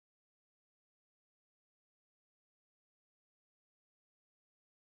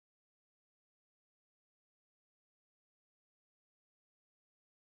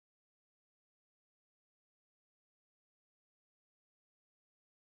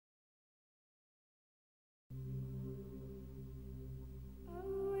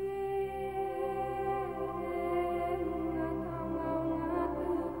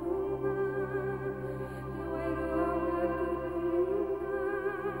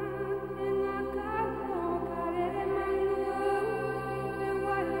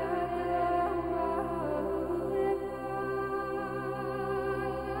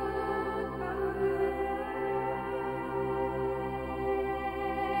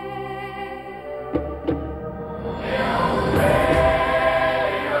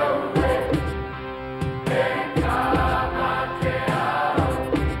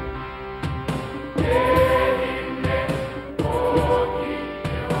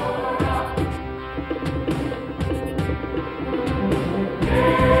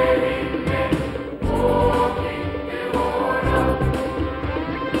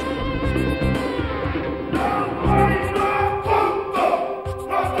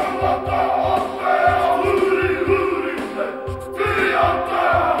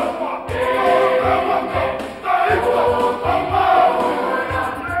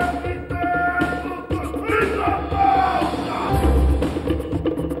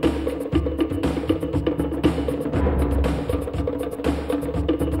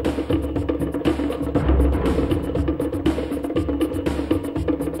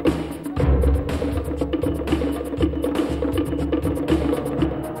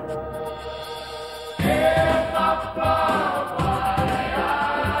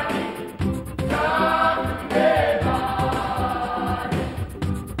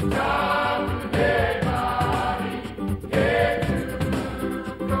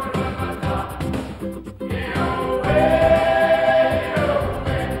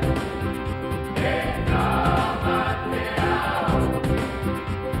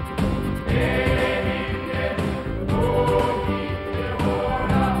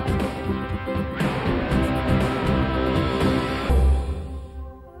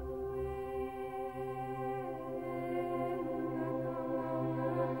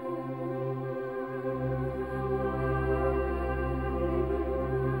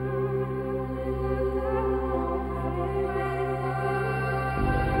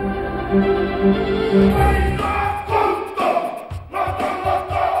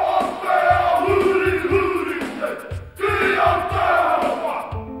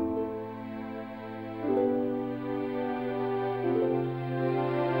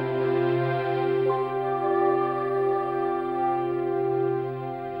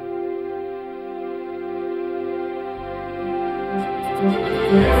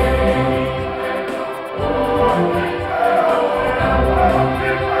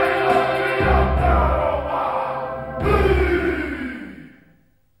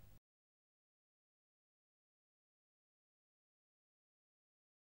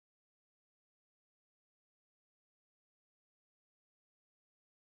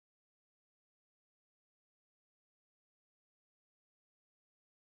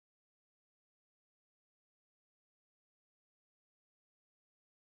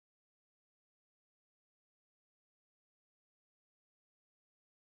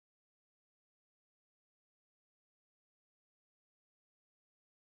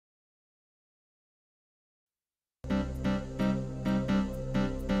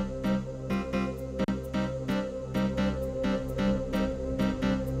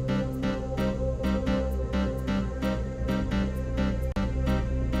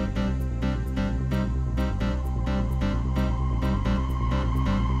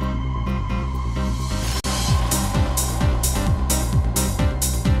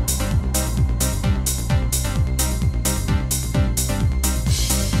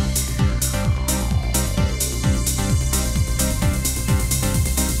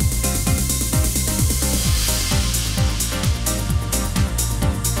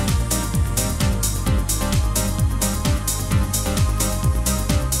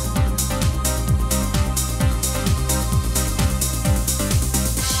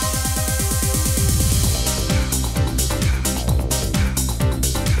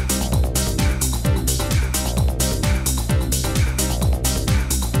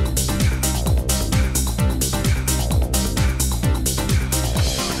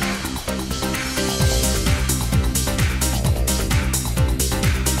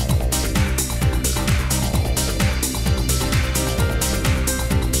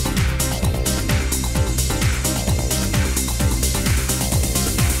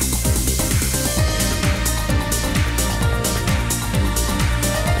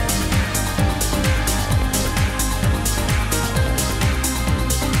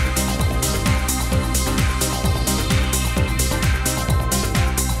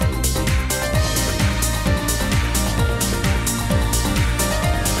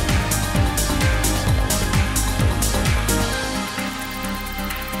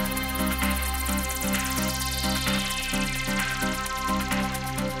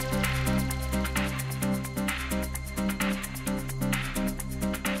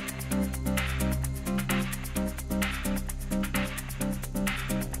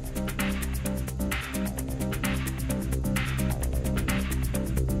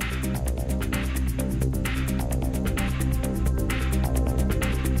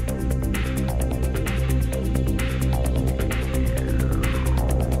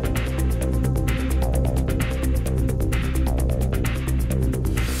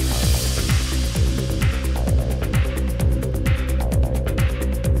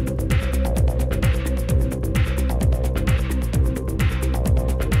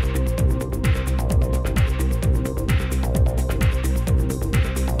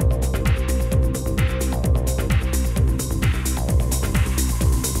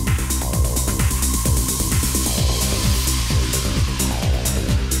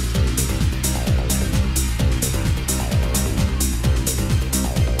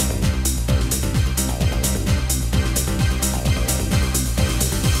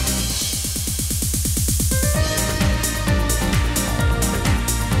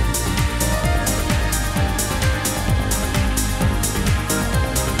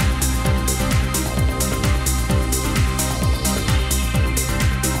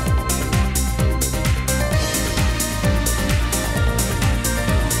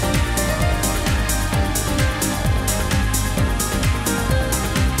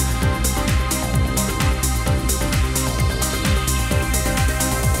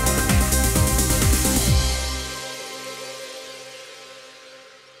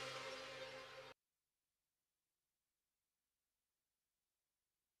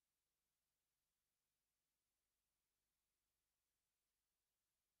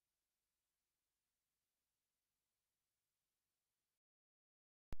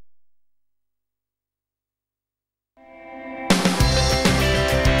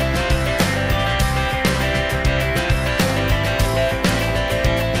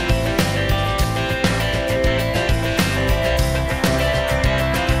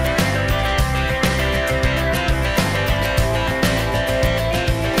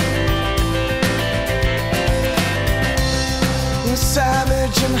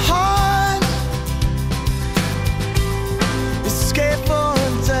watching hard, escape for a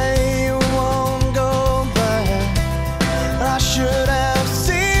day you won't go back. I should have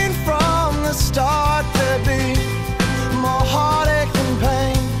seen from the start there'd be more heartache than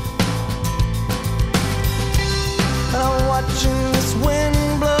pain. And I'm watching this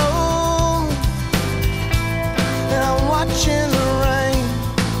wind blow, and I'm watching the rain,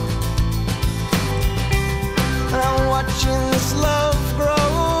 and I'm watching this love grow.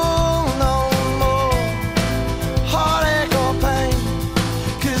 No more heartache or pain,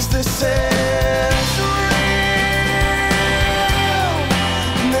 'cause this is real.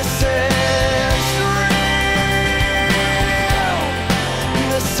 This is real.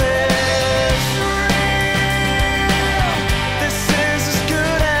 This is real. This is as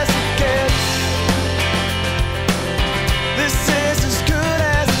good as it gets. This is as good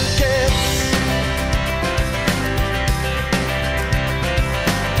as it gets.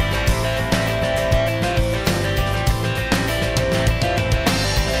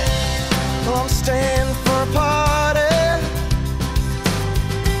 Well, I'm staying for a party,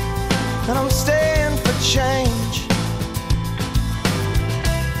 and I'm staying for change,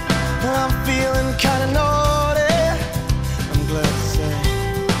 and I'm feeling kinda naughty. I'm glad to say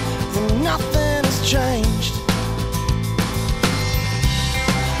that nothing has changed.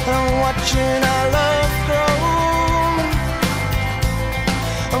 And I'm watching our love grow,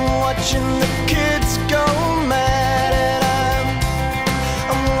 I'm watching the kids go mad, and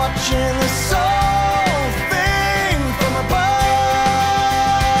I'm watching this whole thing from above.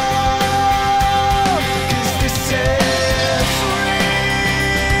 'Cause this is real.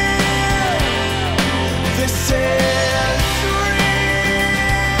 This is real.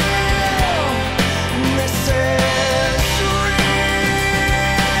 This is real.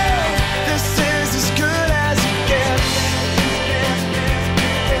 This is as good as it gets.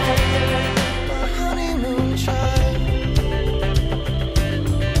 My honeymoon child.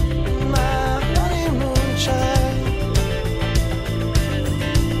 My honeymoon child.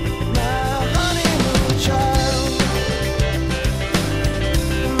 My honeymoon child.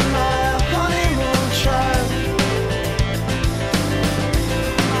 My honeymoon child.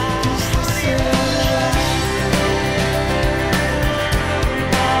 'Cause this is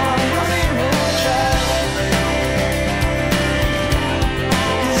my honeymoon child.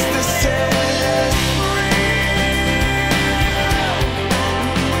 'Cause this is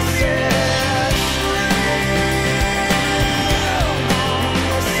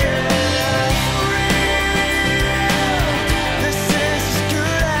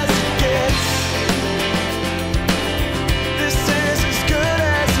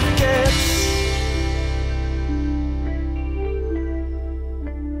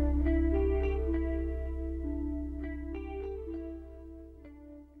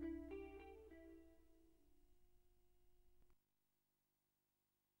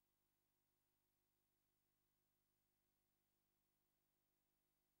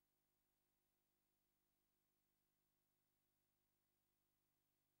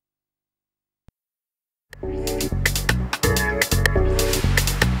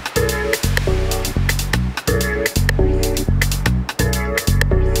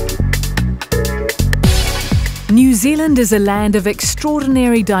New Zealand is a land of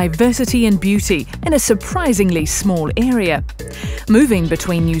extraordinary diversity and beauty in a surprisingly small area. Moving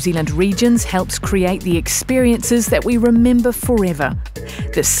between New Zealand regions helps create the experiences that we remember forever.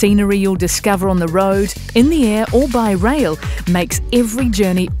 The scenery you'll discover on the road, in the air or by rail makes every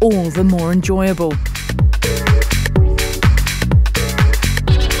journey all the more enjoyable.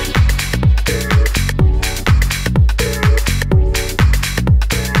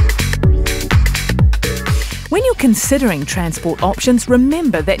 When you're considering transport options,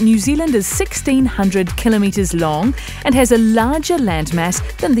 remember that New Zealand is 1,600 kilometres long and has a larger landmass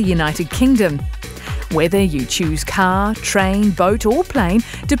than the United Kingdom. Whether you choose car, train, boat or plane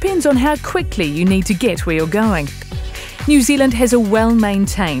depends on how quickly you need to get where you're going. New Zealand has a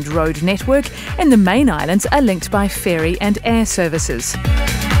well-maintained road network and the main islands are linked by ferry and air services.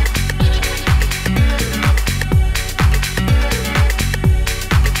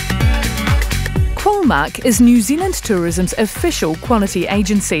 Qualmark is New Zealand Tourism's official quality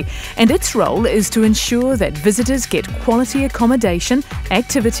agency, and its role is to ensure that visitors get quality accommodation,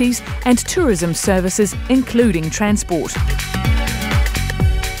 activities and tourism services, including transport.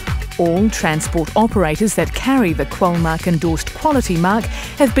 All transport operators that carry the Qualmark endorsed quality mark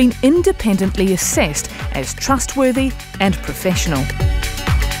have been independently assessed as trustworthy and professional.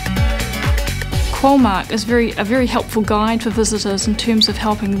 Quolmark is a very helpful guide for visitors in terms of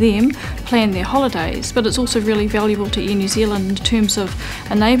helping them plan their holidays, but it's also really valuable to Air New Zealand in terms of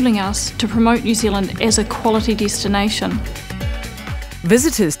enabling us to promote New Zealand as a quality destination.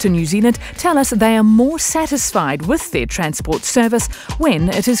 Visitors to New Zealand tell us they are more satisfied with their transport service when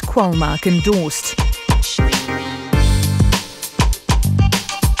it is Quolmark endorsed.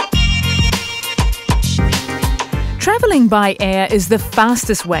 Travelling by air is the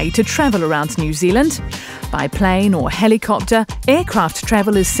fastest way to travel around New Zealand. By plane or helicopter, aircraft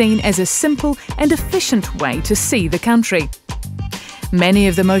travel is seen as a simple and efficient way to see the country. Many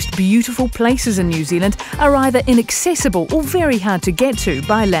of the most beautiful places in New Zealand are either inaccessible or very hard to get to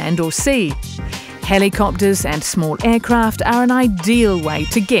by land or sea. Helicopters and small aircraft are an ideal way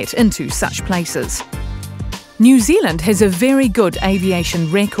to get into such places. New Zealand has a very good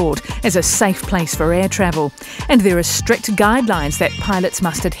aviation record as a safe place for air travel, and there are strict guidelines that pilots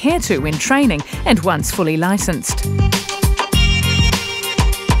must adhere to when training and once fully licensed.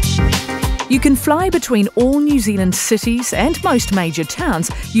 You can fly between all New Zealand cities and most major towns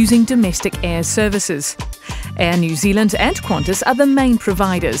using domestic air services. Air New Zealand and Qantas are the main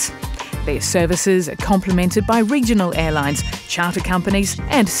providers. Their services are complemented by regional airlines, charter companies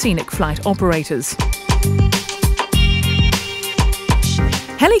and scenic flight operators.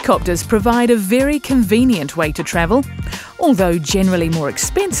 Helicopters provide a very convenient way to travel. Although generally more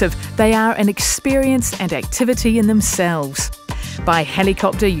expensive, they are an experience and activity in themselves. By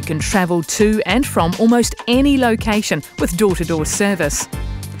helicopter, you can travel to and from almost any location with door-to-door service.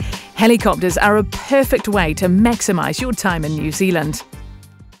 Helicopters are a perfect way to maximise your time in New Zealand.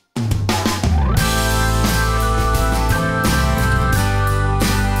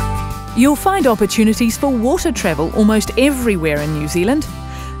 You'll find opportunities for water travel almost everywhere in New Zealand.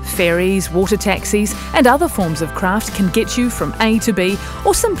 Ferries, water taxis and other forms of craft can get you from A to B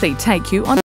or simply take you on